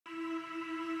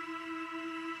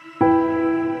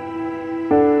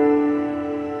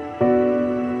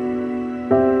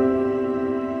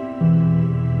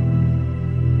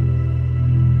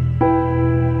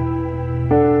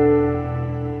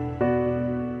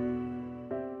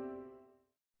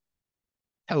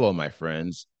Hello, my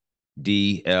friends.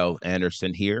 D.L.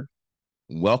 Anderson here.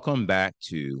 Welcome back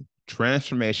to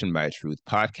Transformation by Truth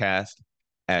podcast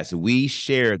as we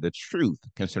share the truth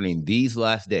concerning these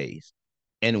last days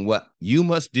and what you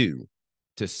must do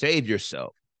to save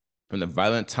yourself from the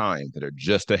violent times that are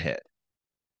just ahead.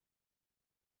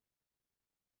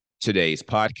 Today's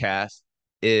podcast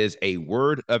is a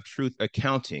word of truth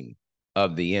accounting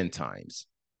of the end times.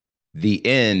 The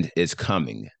end is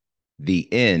coming. The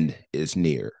end is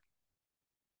near.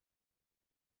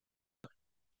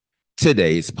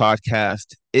 Today's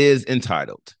podcast is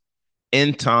entitled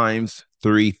End Times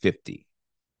 350,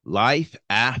 Life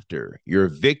After Your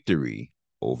Victory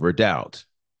Over Doubt.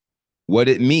 What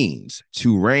it means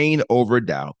to reign over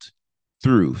doubt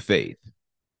through faith.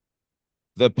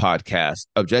 The podcast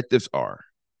objectives are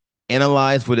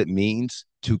analyze what it means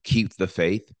to keep the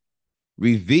faith,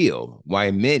 reveal why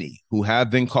many who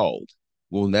have been called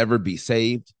will never be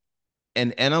saved,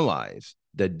 and analyze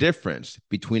the difference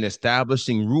between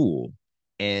establishing rule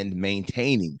and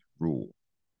maintaining rule.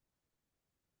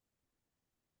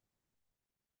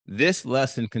 This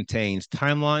lesson contains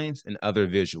timelines and other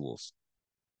visuals.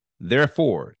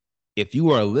 Therefore, if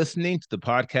you are listening to the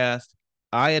podcast,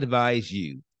 I advise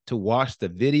you to watch the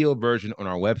video version on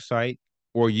our website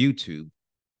or YouTube,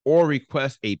 or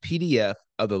request a PDF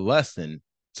of the lesson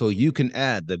so you can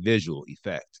add the visual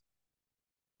effect.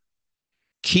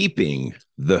 Keeping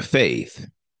the faith.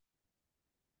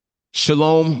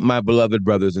 Shalom, my beloved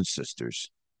brothers and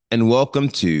sisters, and welcome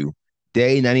to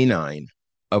day 99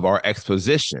 of our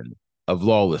exposition of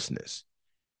lawlessness.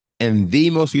 In the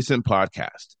most recent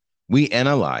podcast, we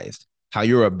analyzed how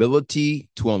your ability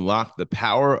to unlock the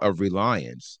power of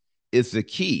reliance is the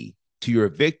key to your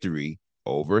victory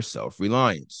over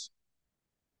self-reliance.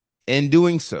 In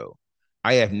doing so,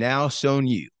 I have now shown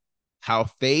you how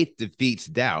faith defeats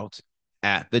doubt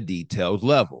at the detailed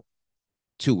level.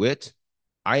 To wit,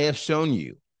 I have shown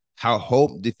you how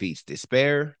hope defeats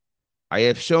despair. I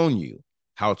have shown you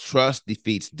how trust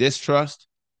defeats distrust.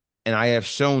 And I have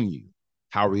shown you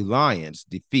how reliance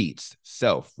defeats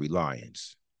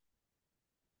self-reliance.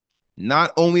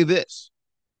 Not only this,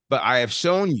 but I have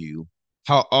shown you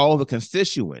how all the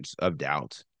constituents of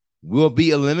doubt will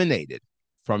be eliminated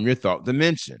from your thought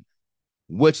dimension,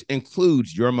 which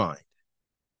includes your mind.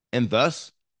 And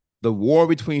thus, the war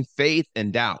between faith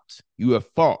and doubt you have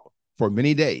fought for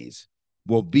many days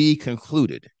will be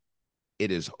concluded.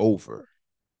 It is over.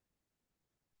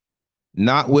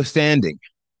 Notwithstanding,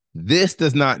 this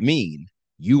does not mean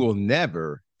you will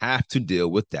never have to deal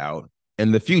with doubt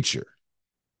in the future.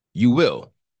 You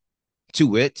will. To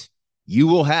wit, you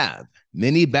will have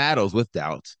many battles with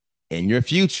doubt in your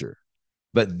future,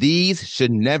 but these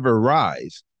should never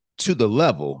rise to the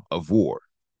level of war.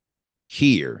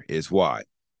 Here is why.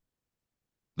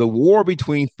 The war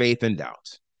between faith and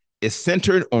doubt is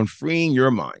centered on freeing your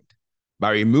mind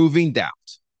by removing doubt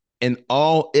and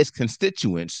all its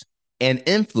constituents and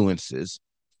influences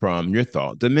from your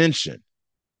thought dimension.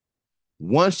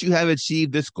 Once you have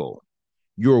achieved this goal,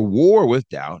 your war with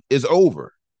doubt is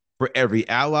over, for every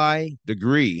ally,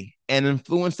 degree, and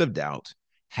influence of doubt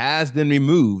has been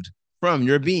removed from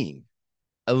your being,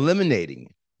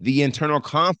 eliminating the internal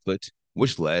conflict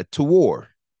which led to war.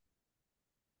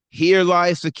 Here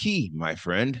lies the key, my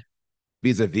friend,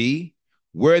 vis-a-vis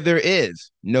where there is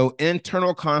no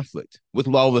internal conflict with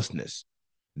lawlessness,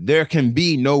 there can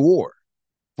be no war,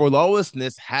 for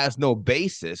lawlessness has no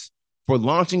basis for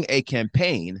launching a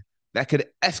campaign that could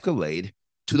escalate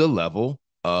to the level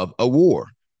of a war.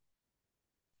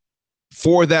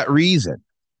 For that reason,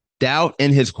 doubt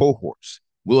and his cohorts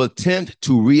will attempt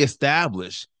to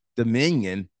reestablish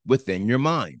dominion within your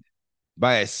mind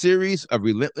by a series of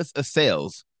relentless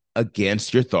assails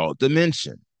against your thought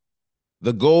dimension.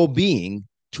 The goal being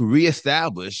to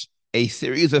reestablish a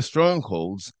series of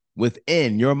strongholds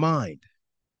within your mind.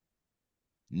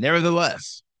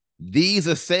 Nevertheless, these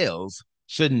assails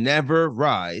should never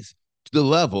rise to the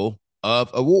level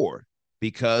of a war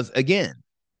because, again,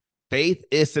 faith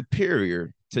is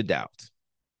superior to doubt.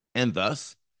 And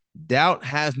thus, doubt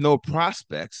has no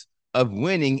prospects of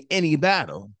winning any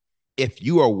battle if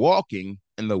you are walking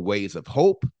in the ways of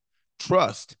hope,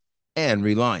 trust, and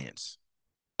reliance,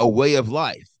 a way of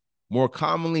life more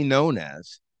commonly known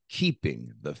as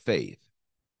keeping the faith.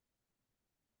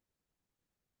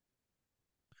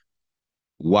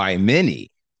 Why many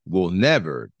will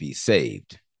never be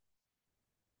saved.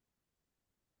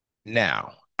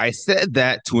 Now, I said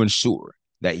that to ensure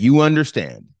that you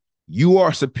understand you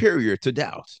are superior to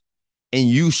doubt, and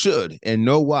you should in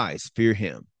no wise fear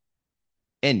him.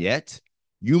 And yet,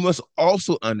 you must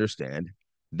also understand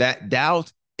that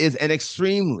doubt is an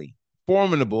extremely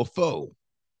formidable foe,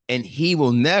 and he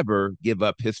will never give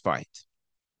up his fight.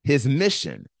 His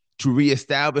mission to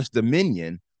reestablish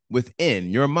dominion within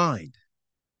your mind.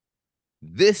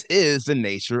 This is the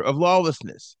nature of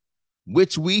lawlessness,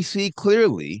 which we see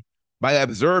clearly by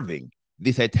observing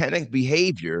the satanic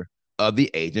behavior of the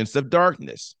agents of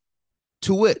darkness.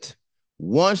 To wit,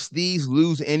 once these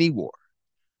lose any war,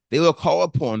 they will call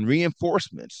upon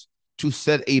reinforcements to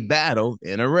set a battle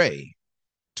in array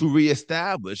to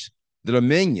reestablish the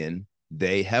dominion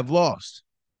they have lost.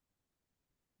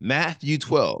 Matthew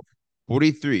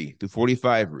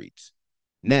 12:43-45 reads,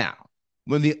 Now,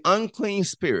 when the unclean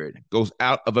spirit goes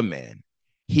out of a man,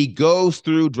 he goes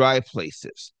through dry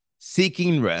places,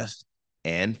 seeking rest,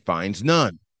 and finds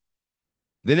none.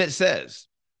 Then it says,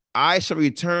 I shall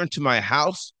return to my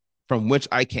house from which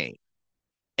I came.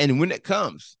 And when it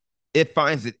comes, it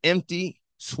finds it empty,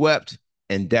 swept,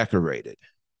 and decorated.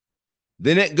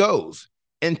 Then it goes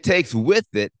and takes with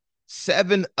it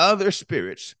 7 other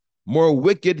spirits more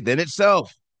wicked than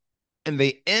itself, and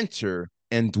they enter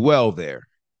and dwell there.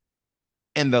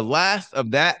 And the last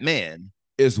of that man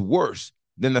is worse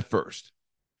than the first.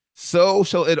 So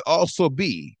shall it also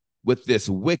be with this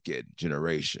wicked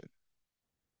generation.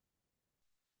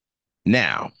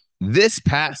 Now, this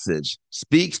passage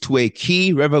speaks to a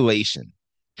key revelation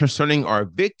concerning our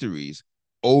victories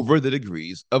over the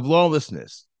degrees of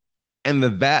lawlessness and the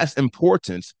vast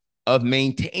importance of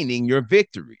maintaining your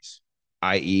victories,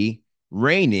 i.e.,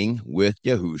 reigning with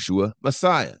Yahushua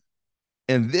Messiah.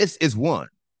 And this is one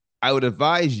I would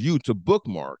advise you to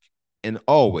bookmark and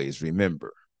always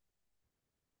remember.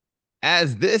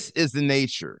 As this is the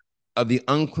nature of the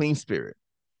unclean spirit,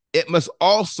 it must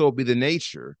also be the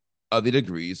nature of the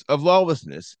degrees of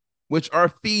lawlessness which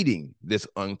are feeding this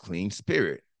unclean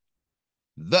spirit.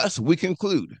 Thus, we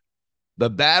conclude the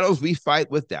battles we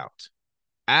fight with doubt,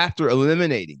 after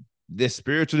eliminating this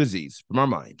spiritual disease from our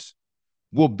minds,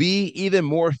 will be even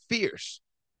more fierce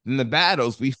than the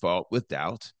battles we fought with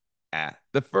doubt at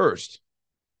the first.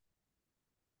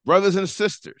 Brothers and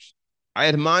sisters, I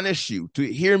admonish you to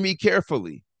hear me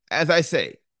carefully as I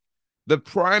say, the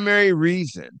primary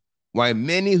reason why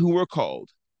many who were called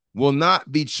will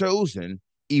not be chosen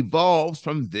evolves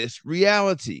from this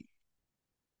reality.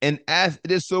 And as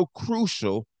it is so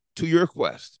crucial to your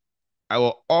quest, I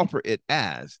will offer it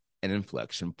as an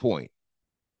inflection point.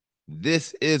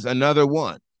 This is another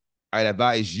one I'd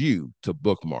advise you to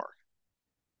bookmark.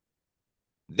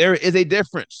 There is a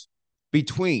difference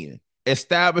between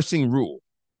establishing rule,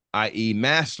 i.e.,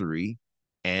 mastery,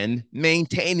 and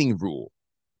maintaining rule,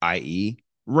 i.e.,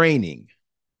 reigning.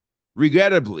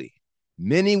 Regrettably,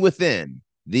 many within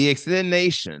the extended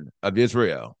nation of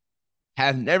Israel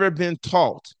have never been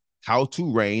taught how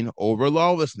to reign over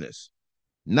lawlessness,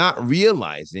 not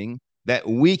realizing that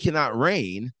we cannot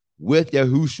reign with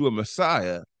Yahushua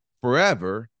Messiah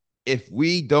forever if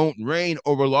we don't reign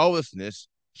over lawlessness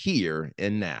here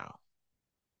and now.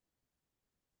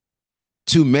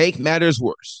 To make matters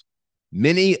worse,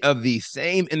 many of these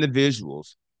same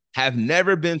individuals have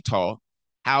never been taught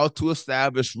how to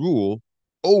establish rule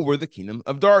over the kingdom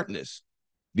of darkness,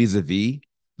 vis-a-vis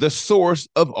the source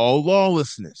of all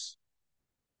lawlessness.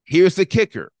 Here's the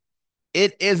kicker.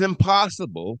 It is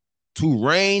impossible to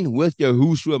reign with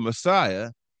Yahushua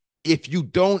Messiah if you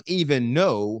don't even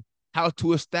know how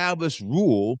to establish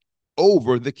rule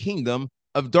over the kingdom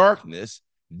of darkness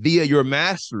via your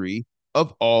mastery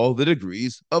of all the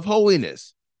degrees of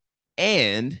holiness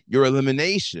and your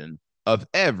elimination of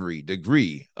every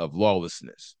degree of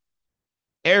lawlessness.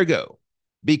 Ergo,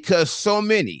 because so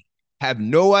many have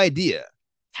no idea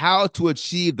how to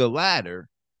achieve the latter,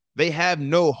 they have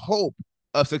no hope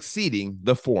of succeeding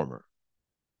the former.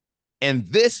 And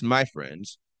this, my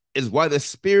friends, is why the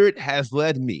Spirit has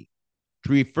led me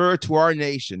to refer to our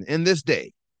nation in this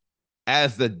day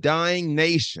as the dying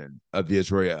nation of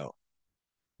Israel.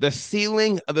 The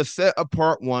sealing of the set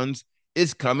apart ones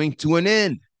is coming to an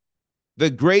end. The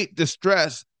great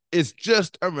distress is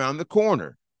just around the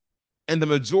corner, and the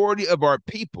majority of our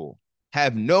people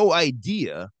have no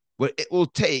idea what it will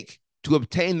take to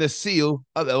obtain the seal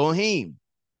of Elohim.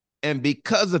 And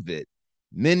because of it,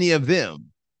 many of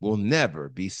them will never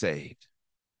be saved.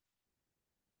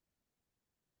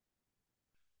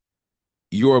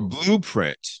 Your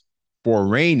blueprint for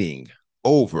reigning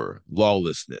over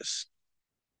lawlessness.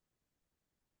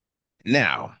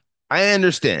 Now, I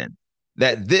understand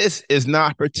that this is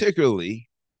not particularly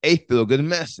a feel-good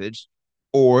message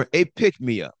or a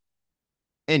pick-me-up.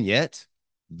 And yet,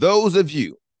 those of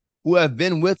you who have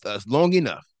been with us long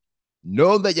enough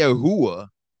know that Yahuwah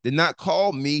did not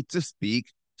call me to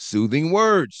speak soothing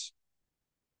words.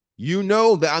 You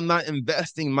know that I'm not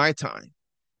investing my time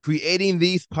creating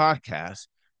these podcasts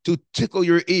to tickle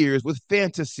your ears with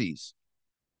fantasies.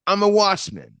 I'm a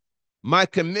watchman. My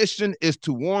commission is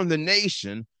to warn the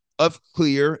nation of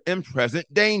clear and present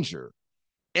danger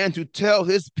and to tell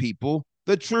his people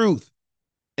the truth.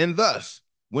 And thus,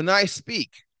 when I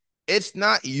speak, it's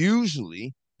not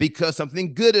usually because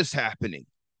something good is happening,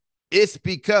 it's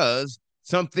because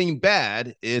something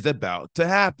bad is about to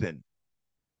happen.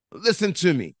 Listen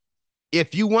to me.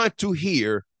 If you want to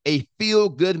hear a feel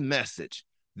good message,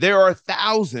 there are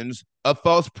thousands of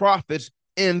false prophets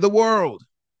in the world.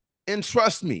 And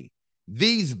trust me,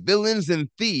 these villains and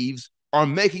thieves are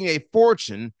making a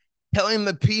fortune telling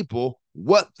the people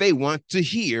what they want to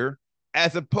hear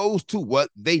as opposed to what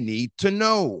they need to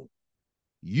know.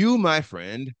 You, my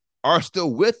friend, are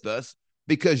still with us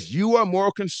because you are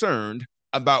more concerned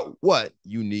about what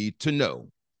you need to know,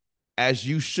 as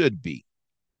you should be.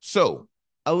 So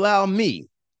allow me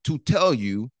to tell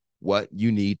you what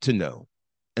you need to know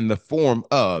in the form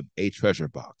of a treasure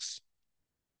box.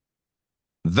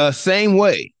 The same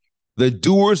way the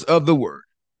doers of the word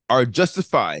are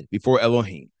justified before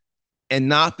Elohim and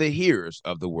not the hearers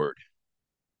of the word.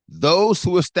 Those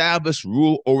who establish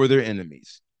rule over their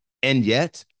enemies and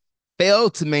yet fail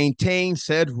to maintain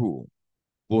said rule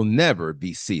will never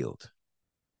be sealed.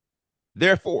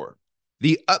 Therefore,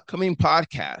 the upcoming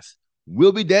podcast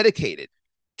will be dedicated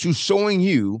to showing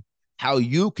you how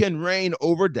you can reign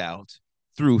over doubt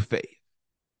through faith.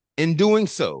 In doing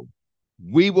so,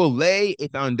 we will lay a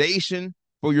foundation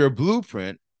for your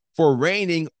blueprint for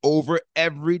reigning over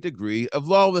every degree of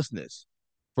lawlessness,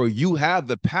 for you have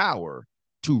the power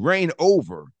to reign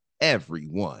over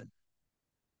everyone.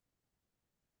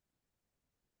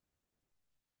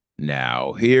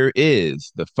 Now, here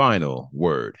is the final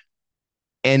word.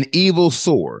 An evil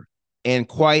sore and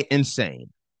quite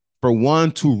insane for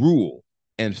one to rule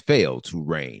and fail to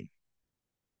reign.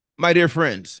 My dear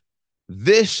friends,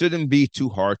 this shouldn't be too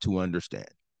hard to understand.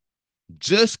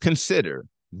 Just consider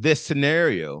this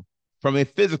scenario from a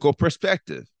physical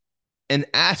perspective and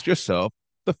ask yourself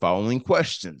the following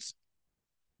questions.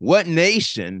 What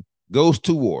nation goes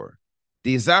to war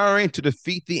desiring to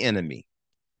defeat the enemy,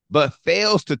 but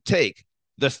fails to take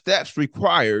the steps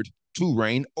required to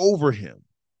reign over him?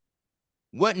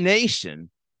 What nation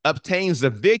obtains the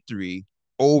victory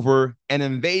over an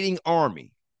invading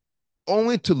army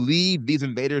only to leave these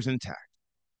invaders intact,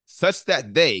 such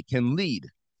that they can lead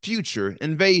future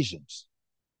invasions?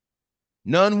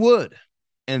 None would.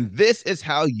 And this is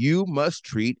how you must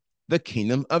treat the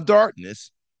kingdom of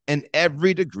darkness and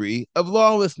every degree of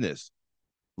lawlessness,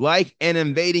 like an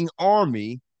invading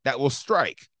army that will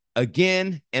strike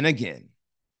again and again,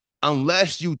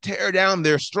 unless you tear down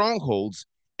their strongholds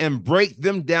and break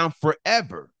them down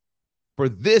forever. For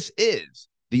this is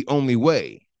the only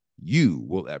way you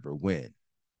will ever win.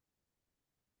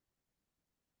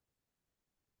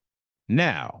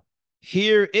 Now,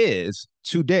 here is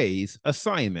today's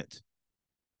assignment.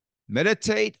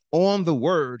 Meditate on the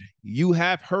word you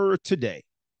have heard today.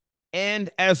 And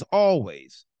as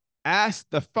always, ask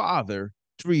the Father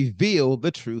to reveal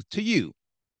the truth to you.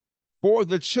 For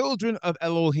the children of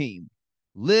Elohim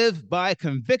live by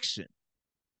conviction.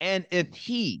 And if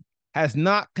he has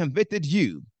not convicted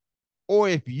you, or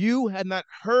if you had not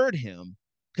heard him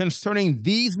concerning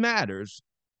these matters,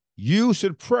 you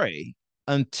should pray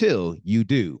until you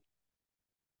do.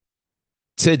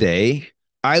 Today,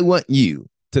 I want you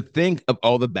to think of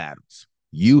all the battles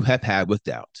you have had with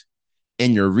doubt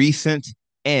in your recent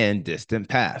and distant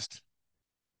past.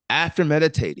 After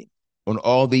meditating on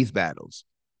all these battles,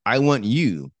 I want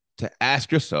you to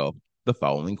ask yourself the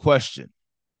following question.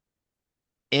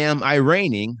 Am I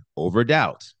reigning over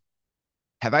doubt?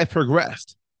 Have I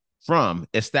progressed from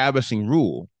establishing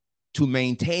rule to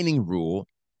maintaining rule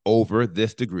over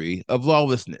this degree of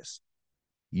lawlessness?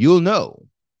 You'll know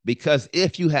because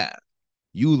if you have,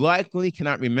 you likely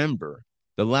cannot remember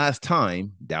the last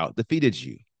time doubt defeated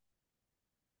you.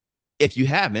 If you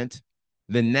haven't,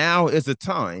 then now is the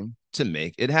time to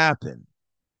make it happen.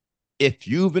 If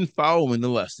you've been following the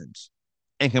lessons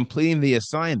and completing the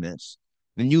assignments,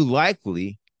 then you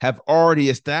likely have already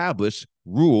established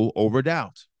rule over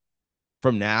doubt.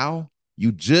 From now,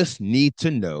 you just need to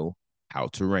know how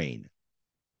to reign.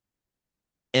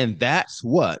 And that's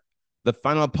what the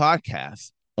final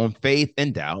podcast on faith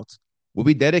and doubt will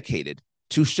be dedicated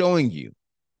to showing you.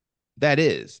 That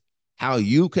is, how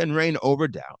you can reign over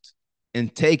doubt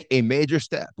and take a major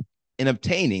step in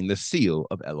obtaining the seal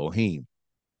of Elohim.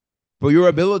 For your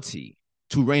ability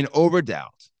to reign over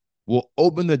doubt will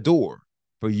open the door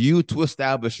for you to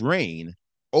establish reign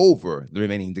over the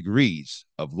remaining degrees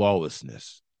of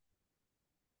lawlessness.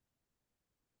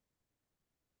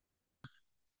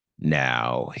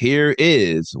 Now, here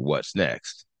is what's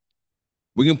next.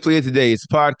 We completed today's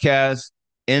podcast,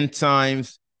 End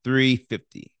Times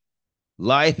 350,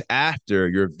 Life After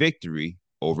Your Victory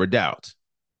Over Doubt.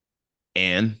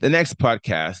 And the next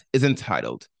podcast is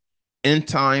entitled End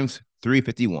Times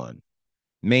 351,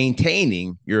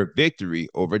 Maintaining Your Victory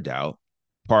Over Doubt,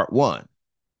 Part 1.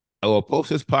 I will post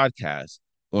this podcast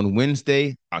on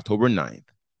Wednesday, October 9th,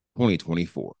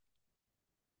 2024.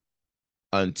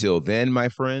 Until then, my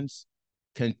friends,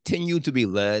 continue to be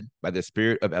led by the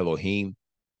Spirit of Elohim.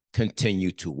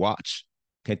 Continue to watch,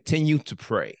 continue to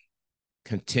pray,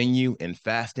 continue in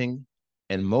fasting,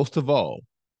 and most of all,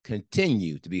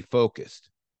 continue to be focused,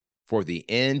 for the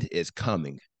end is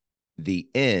coming. The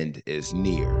end is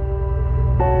near.